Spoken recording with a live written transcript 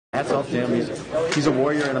Hats off to him. He's a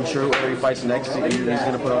warrior, and I'm sure whoever he fights next, he's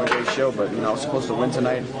going to put on a great show. But I was supposed to win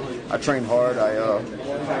tonight. I trained hard. I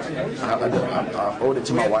owed it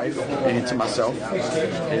to my wife and to myself.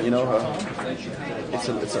 And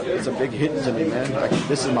it's a big hit to me, man. Like,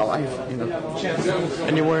 this is my life.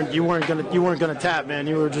 And you weren't gonna tap, man.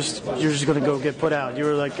 You're just gonna go get put out. You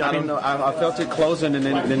were like, I don't know. I felt it closing, and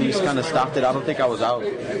then he just kind of stopped it. I don't think I was out.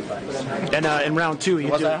 And in round 2,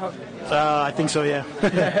 was I out? I think so, yeah.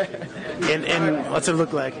 and what's it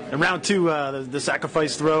look like? In round 2, the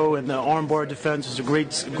sacrifice throw and the armbar defense was a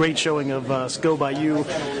great showing of skill by you.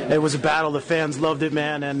 It was a battle. The fans loved it,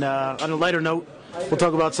 man. And on a lighter note, we'll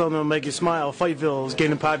talk about something that'll make you smile. Fightville is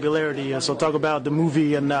gaining popularity, so talk about the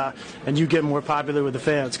movie and you getting more popular with the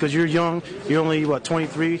fans. Because you're young, you're only,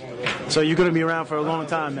 23? So you're going to be around for a long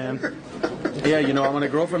time, man. Yeah, I'm going to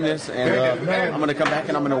grow from this, and I'm going to come back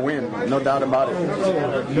and I'm going to win. No doubt about it.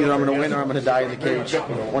 Either I'm going to win or I'm going to die in the cage.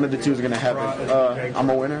 One of the two is going to happen. I'm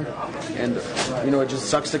a winner, and, it just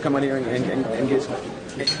sucks to come out here and get...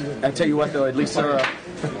 I tell you what, though, at least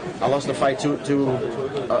I lost the fight to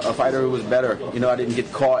a fighter who was better. I didn't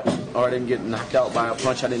get caught or I didn't get knocked out by a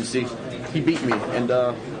punch I didn't see. He beat me, and,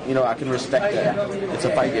 I can respect that. It's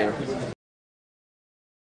a fight game.